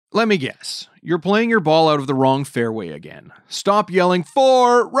Let me guess. You're playing your ball out of the wrong fairway again. Stop yelling,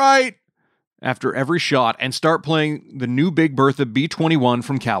 4, right, after every shot and start playing the new Big Bertha B21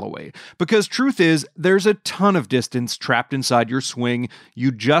 from Callaway. Because truth is, there's a ton of distance trapped inside your swing.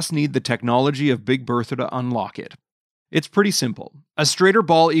 You just need the technology of Big Bertha to unlock it. It's pretty simple. A straighter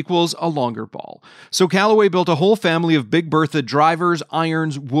ball equals a longer ball. So Callaway built a whole family of Big Bertha drivers,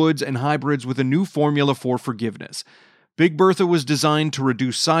 irons, woods, and hybrids with a new formula for forgiveness. Big Bertha was designed to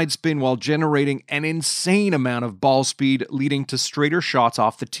reduce side spin while generating an insane amount of ball speed, leading to straighter shots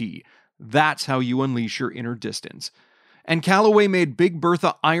off the tee. That's how you unleash your inner distance. And Callaway made Big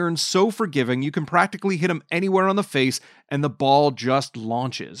Bertha irons so forgiving you can practically hit them anywhere on the face and the ball just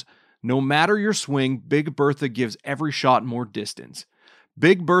launches. No matter your swing, Big Bertha gives every shot more distance.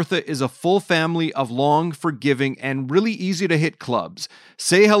 Big Bertha is a full family of long, forgiving, and really easy to hit clubs.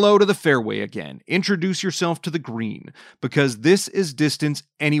 Say hello to the fairway again. Introduce yourself to the green, because this is distance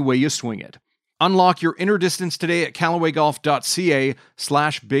any way you swing it. Unlock your inner distance today at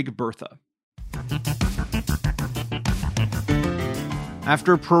CallawayGolf.ca/Big Bertha.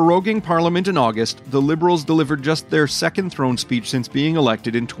 After proroguing Parliament in August, the Liberals delivered just their second throne speech since being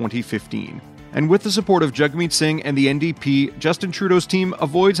elected in 2015. And with the support of Jagmeet Singh and the NDP, Justin Trudeau's team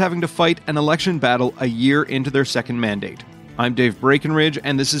avoids having to fight an election battle a year into their second mandate. I'm Dave Breckenridge,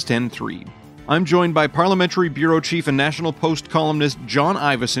 and this is 10-3. I'm joined by Parliamentary Bureau Chief and National Post columnist John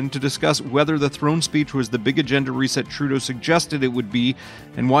Ivison to discuss whether the throne speech was the big agenda reset Trudeau suggested it would be,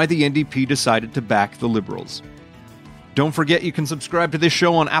 and why the NDP decided to back the Liberals. Don't forget you can subscribe to this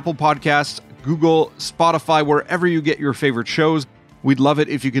show on Apple Podcasts, Google, Spotify, wherever you get your favorite shows. We'd love it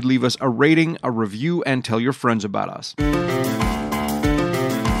if you could leave us a rating, a review, and tell your friends about us.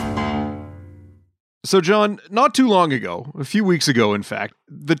 So, John, not too long ago, a few weeks ago, in fact,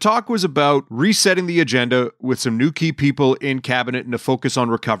 the talk was about resetting the agenda with some new key people in cabinet and a focus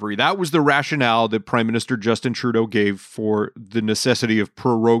on recovery. That was the rationale that Prime Minister Justin Trudeau gave for the necessity of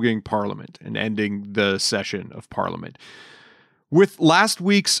proroguing Parliament and ending the session of Parliament. With last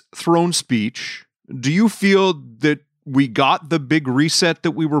week's throne speech, do you feel that we got the big reset that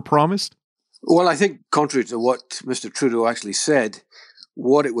we were promised? Well, I think contrary to what Mr. Trudeau actually said,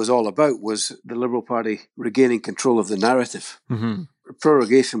 what it was all about was the Liberal Party regaining control of the narrative. Mm-hmm.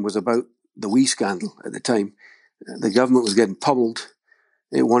 Prorogation was about the wee scandal at the time. The government was getting pummeled.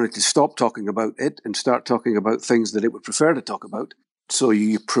 It wanted to stop talking about it and start talking about things that it would prefer to talk about. So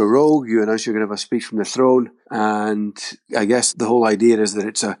you prorogue, you announce you're going to have a speech from the throne, and I guess the whole idea is that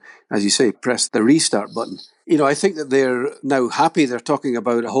it's as you say, press the restart button. You know, I think that they're now happy they're talking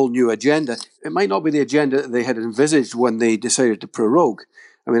about a whole new agenda. It might not be the agenda that they had envisaged when they decided to prorogue.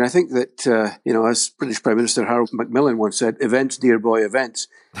 I mean, I think that, as British Prime Minister Harold Macmillan once said, events, dear boy, events.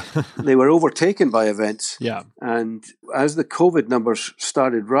 They were overtaken by events. Yeah. And as the COVID numbers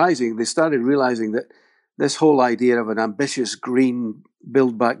started rising, they started realizing that this whole idea of an ambitious green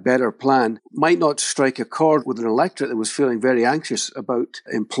Build Back Better plan might not strike a chord with an electorate that was feeling very anxious about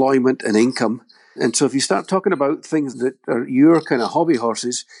employment and income. And so if you start talking about things that are your kind of hobby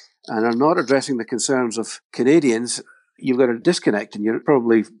horses and are not addressing the concerns of Canadians, you've got a disconnect and you're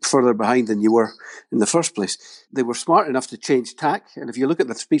probably further behind than you were in the first place. They were smart enough to change tack. And if you look at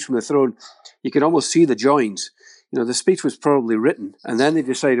the speech from the throne, you can almost see the joins. You know, the speech was probably written, and then they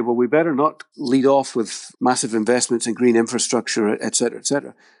decided, well, we better not lead off with massive investments in green infrastructure, et cetera, et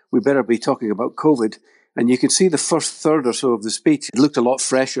cetera. We better be talking about COVID. And you could see the first third or so of the speech, it looked a lot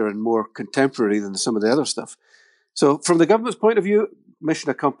fresher and more contemporary than some of the other stuff. So from the government's point of view, mission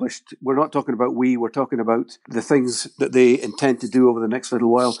accomplished. We're not talking about we're talking about the things that they intend to do over the next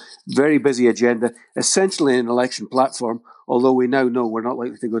little while. Very busy agenda, essentially an election platform, although we now know we're not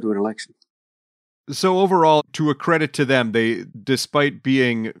likely to go to an election. So overall, to a credit to them, they, despite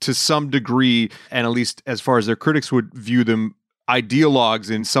being to some degree, and at least as far as their critics would view them,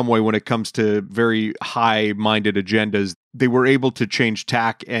 ideologues in some way when it comes to very high-minded agendas, they were able to change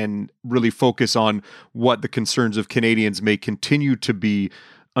tack and really focus on what the concerns of Canadians may continue to be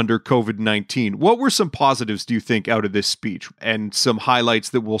under COVID-19. What were some positives, do you think, out of this speech and some highlights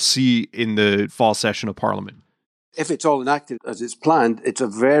that we'll see in the fall session of Parliament? If it's all enacted as it's planned, it's a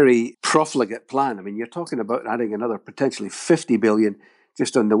very profligate plan. I mean, you're talking about adding another potentially $50 billion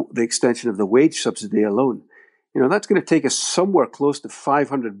just on the extension of the wage subsidy alone. You know, that's going to take us somewhere close to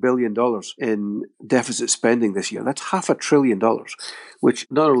 $500 billion in deficit spending this year. That's $500 billion, which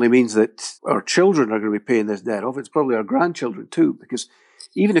not only means that our children are going to be paying this debt off, it's probably our grandchildren too, because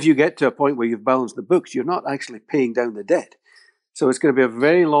even if you get to a point where you've balanced the books, you're not actually paying down the debt. So it's going to be a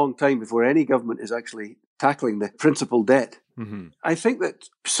very long time before any government is actually tackling the principal debt. Mm-hmm. I think that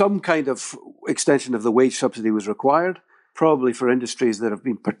some kind of extension of the wage subsidy was required. probably for industries that have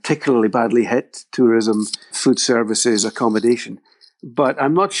been particularly badly hit: tourism, food services, accommodation. But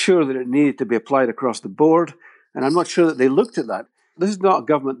I'm not sure that it needed to be applied across the board, and I'm not sure that they looked at that. This is not a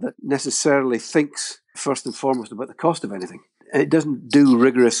government that necessarily thinks first and foremost about the cost of anything. It doesn't do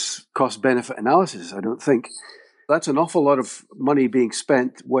rigorous cost-benefit analysis, I don't think. That's an awful lot of money being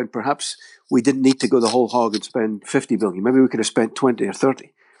spent when perhaps we didn't need to go the whole hog and spend 50 billion. Maybe we could have spent 20 or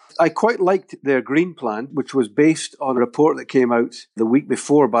 30. I quite liked their green plan, which was based on a report that came out the week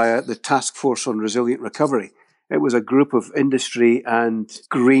before by the Task Force on Resilient Recovery. It was a group of industry and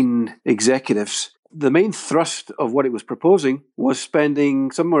green executives. The main thrust of what it was proposing was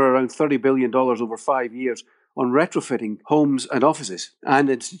spending somewhere around $30 billion over 5 years on retrofitting homes and offices and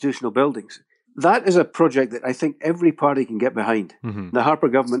institutional buildings. That is a project that I think every party can get behind. Mm-hmm. The Harper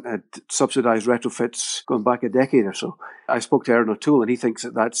government had subsidised retrofits going back a decade or so. I spoke to Aaron O'Toole and he thinks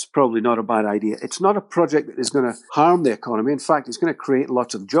that that's probably not a bad idea. It's not a project that is going to harm the economy. In fact, it's going to create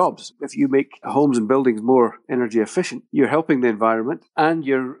lots of jobs. If you make homes and buildings more energy efficient, you're helping the environment and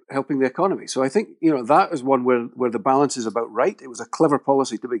you're helping the economy. So I think, that is one where the balance is about right. It was a clever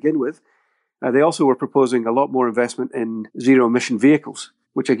policy to begin with. They also were proposing a lot more investment in zero-emission vehicles,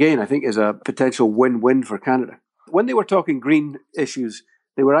 which again, I think is a potential win-win for Canada. When they were talking green issues,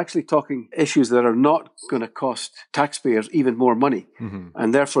 they were actually talking issues that are not going to cost taxpayers even more money,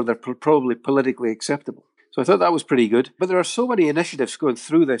 and therefore they're probably politically acceptable. So I thought that was pretty good. But there are so many initiatives going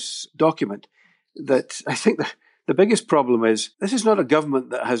through this document that I think the biggest problem is this is not a government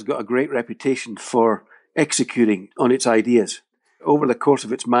that has got a great reputation for executing on its ideas. Over the course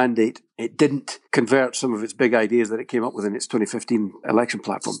of its mandate, it didn't convert some of its big ideas that it came up with in its 2015 election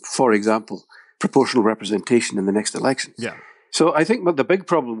platform. For example, proportional representation in the next election. Yeah. So I think the big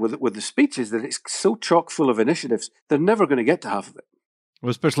problem with the speech is that it's so chock full of initiatives, they're never going to get to half of it. Well,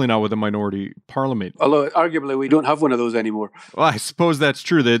 especially not with a minority parliament. Although, arguably, we don't have one of those anymore. Well, I suppose that's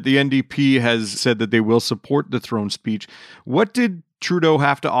true. The NDP has said that they will support the throne speech. What did Trudeau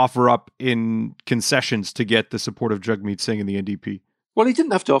have to offer up in concessions to get the support of Jagmeet Singh and the NDP? Well, he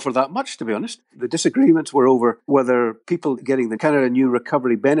didn't have to offer that much, to be honest. The disagreements were over whether people getting the Canada New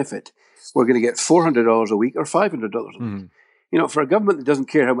Recovery benefit were going to get $400 a week or $500 a week. For a government that doesn't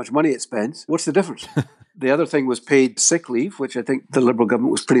care how much money it spends, what's the difference? The other thing was paid sick leave, which I think the Liberal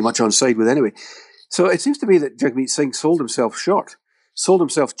government was pretty much on side with anyway. So it seems to me that Jagmeet Singh sold himself short, sold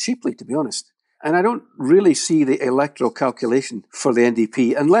himself cheaply, to be honest. And I don't really see the electoral calculation for the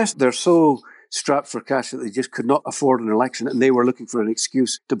NDP, unless they're so strapped for cash that they just could not afford an election and they were looking for an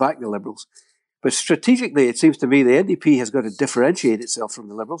excuse to back the Liberals. But strategically, it seems to me the NDP has got to differentiate itself from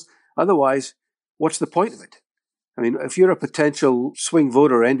the Liberals. Otherwise, what's the point of it? I mean, if you're a potential swing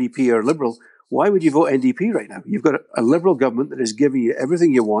voter, NDP or Liberal, why would you vote NDP right now? You've got a Liberal government that is giving you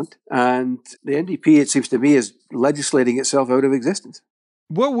everything you want, and the NDP, it seems to me, is legislating itself out of existence.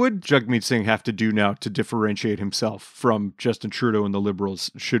 What would Jagmeet Singh have to do now to differentiate himself from Justin Trudeau and the Liberals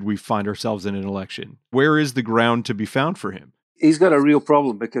should we find ourselves in an election? Where is the ground to be found for him? He's got a real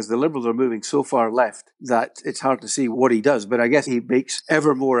problem because the Liberals are moving so far left that it's hard to see what he does. But I guess he makes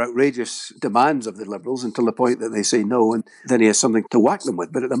ever more outrageous demands of the Liberals until the point that they say no, and then he has something to whack them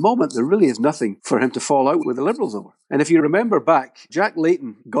with. But at the moment, there really is nothing for him to fall out with the Liberals over. And if you remember back, Jack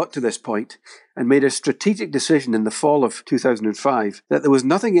Layton got to this point and made a strategic decision in the fall of 2005 that there was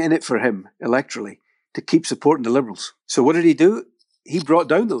nothing in it for him electorally to keep supporting the Liberals. So what did he do? He brought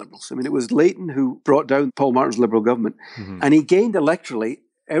down the Liberals. I mean, it was Layton who brought down Paul Martin's Liberal government. And he gained electorally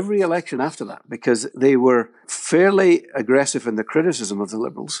every election after that because they were fairly aggressive in the criticism of the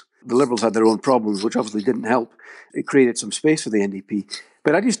Liberals. The Liberals had their own problems, which obviously didn't help. It created some space for the NDP.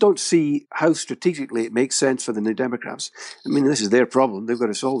 But I just don't see how strategically it makes sense for the New Democrats. I mean, this is their problem. They've got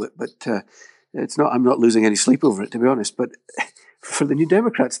to solve it. But it's not. I'm not losing any sleep over it, to be honest. But for the New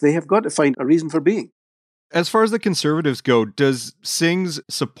Democrats, they have got to find a reason for being. As far as the Conservatives go, does Singh's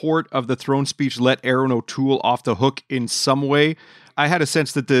support of the throne speech let Aaron O'Toole off the hook in some way? I had a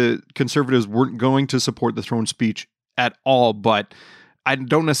sense that the Conservatives weren't going to support the throne speech at all, but I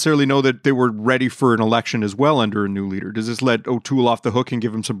don't necessarily know that they were ready for an election as well under a new leader. Does this let O'Toole off the hook and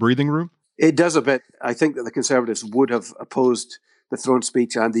give him some breathing room? It does a bit. I think that the Conservatives would have opposed the throne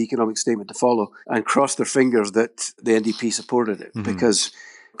speech and the economic statement to follow and crossed their fingers that the NDP supported it because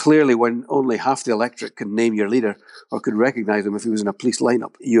clearly, when only half the electorate can name your leader or could recognise him if he was in a police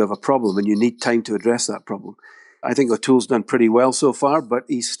lineup, you have a problem and you need time to address that problem. I think O'Toole's done pretty well so far, but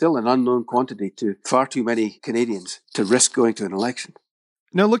he's still an unknown quantity to far too many Canadians to risk going to an election.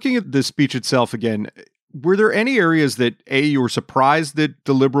 Now, looking at the speech itself again, Were there any areas that, A, you were surprised that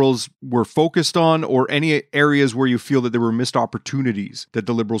the Liberals were focused on, or any areas where you feel that there were missed opportunities that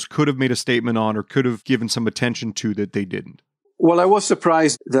the Liberals could have made a statement on or could have given some attention to that they didn't? Well, I was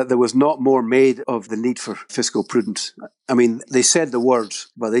surprised that there was not more made of the need for fiscal prudence. I mean, they said the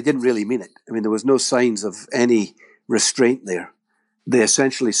words, but they didn't really mean it. I mean, there was no signs of any restraint there. They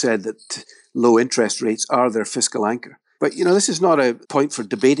essentially said that low interest rates are their fiscal anchor. But, this is not a point for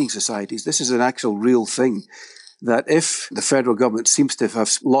debating societies. This is an actual real thing, that if the federal government seems to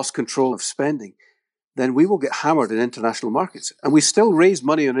have lost control of spending, then we will get hammered in international markets. And we still raise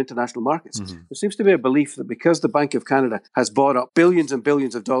money on international markets. Mm-hmm. There seems to be a belief that because the Bank of Canada has bought up billions and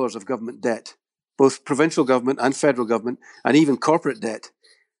billions of dollars of government debt, both provincial government and federal government, and even corporate debt,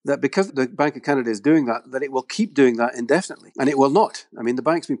 that because the Bank of Canada is doing that it will keep doing that indefinitely. And it will not. I mean, the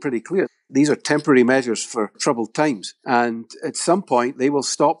bank's been pretty clear. These are temporary measures for troubled times. And at some point, they will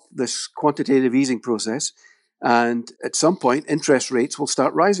stop this quantitative easing process. And at some point, interest rates will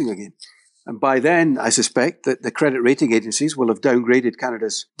start rising again. And by then, I suspect that the credit rating agencies will have downgraded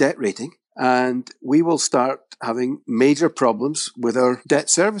Canada's debt rating. And we will start having major problems with our debt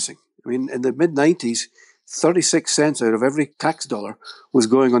servicing. I mean, in the mid-90s, 36 cents out of every tax dollar was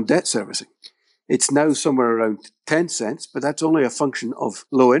going on debt servicing. It's now somewhere around 10 cents, but that's only a function of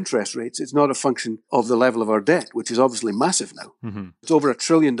low interest rates. It's not a function of the level of our debt, which is obviously massive now. Mm-hmm. It's over $1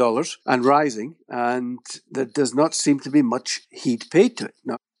 trillion and rising, and there does not seem to be much heed paid to it.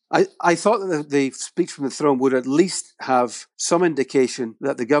 Now, I thought that the speech from the throne would at least have some indication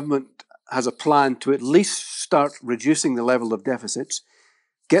that the government has a plan to at least start reducing the level of deficits,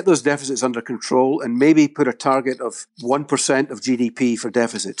 get those deficits under control, and maybe put a target of 1% of GDP for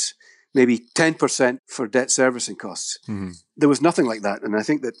deficits, maybe 10% for debt servicing costs. Mm-hmm. There was nothing like that, and I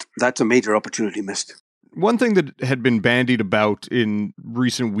think that that's a major opportunity missed. One thing that had been bandied about in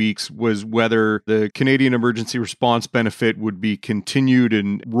recent weeks was whether the Canadian Emergency Response Benefit would be continued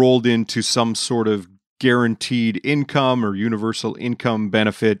and rolled into some sort of guaranteed income or universal income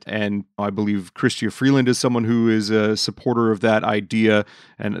benefit. And I believe Chrystia Freeland is someone who is a supporter of that idea.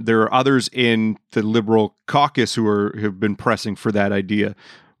 And there are others in the Liberal caucus who have been pressing for that idea.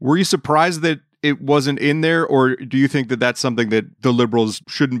 Were you surprised that it wasn't in there, or do you think that that's something that the Liberals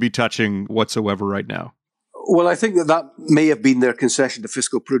shouldn't be touching whatsoever right now? Well, I think that may have been their concession to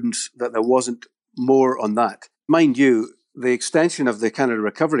fiscal prudence, that there wasn't more on that. Mind you, the extension of the Canada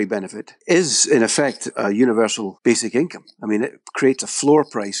Recovery Benefit is, in effect, a universal basic income. I mean, it creates a floor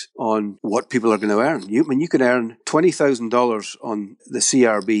price on what people are going to earn. You can earn $20,000 on the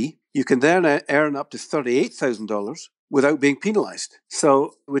CRB. You can then earn up to $38,000 without being penalised.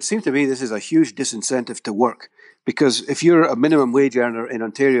 So it would seem to me this is a huge disincentive to work. Because if you're a minimum wage earner in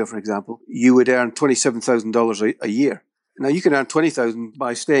Ontario, for example, you would earn $27,000 a year. Now, you can earn $20,000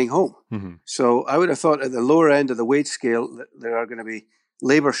 by staying home. Mm-hmm. So I would have thought at the lower end of the wage scale that there are going to be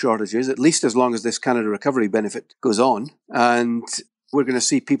labour shortages, at least as long as this Canada Recovery Benefit goes on. And we're going to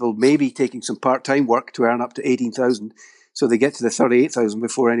see people maybe taking some part-time work to earn up to $18,000, so they get to the $38,000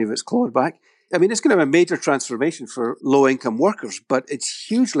 before any of it's clawed back. I mean, it's going to have a major transformation for low-income workers, but it's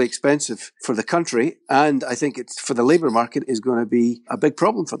hugely expensive for the country, and I think it's for the labour market is going to be a big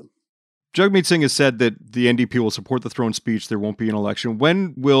problem for them. Jagmeet Singh has said that the NDP will support the throne speech. There won't be an election.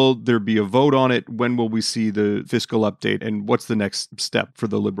 When will there be a vote on it? When will we see the fiscal update? And what's the next step for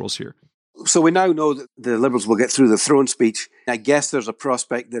the Liberals here? So we now know that the Liberals will get through the throne speech. I guess there's a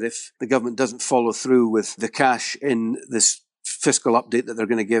prospect that if the government doesn't follow through with the cash in this fiscal update that they're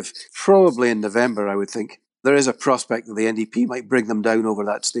going to give, probably in November, I would think, there is a prospect that the NDP might bring them down over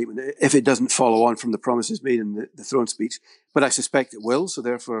that statement if it doesn't follow on from the promises made in the throne speech. But I suspect it will, so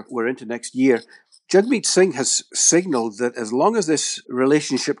therefore we're into next year. Jagmeet Singh has signalled that as long as this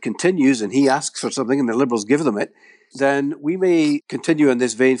relationship continues and he asks for something and the Liberals give them it, then we may continue in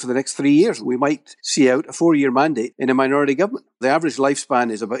this vein for the next 3 years. We might see out a 4-year mandate in a minority government. The average lifespan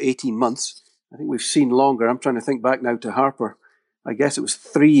is about 18 months. I think we've seen longer. I'm trying to think back now to Harper. I guess it was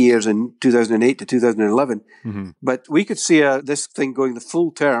 3 years in 2008 to 2011. Mm-hmm. But we could see this thing going the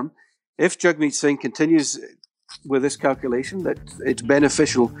full term. If Jagmeet Singh continues with this calculation, that it's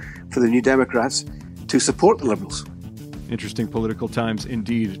beneficial for the New Democrats to support the Liberals. Interesting political times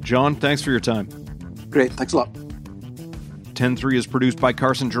indeed. John, thanks for your time. Great. Thanks a lot. 10-3 is produced by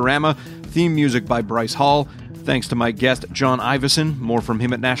Carson Jarama. Theme music by Bryce Hall. Thanks to my guest, John Ivison. More from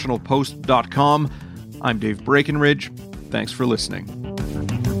him at nationalpost.com. I'm Dave Breckenridge. Thanks for listening.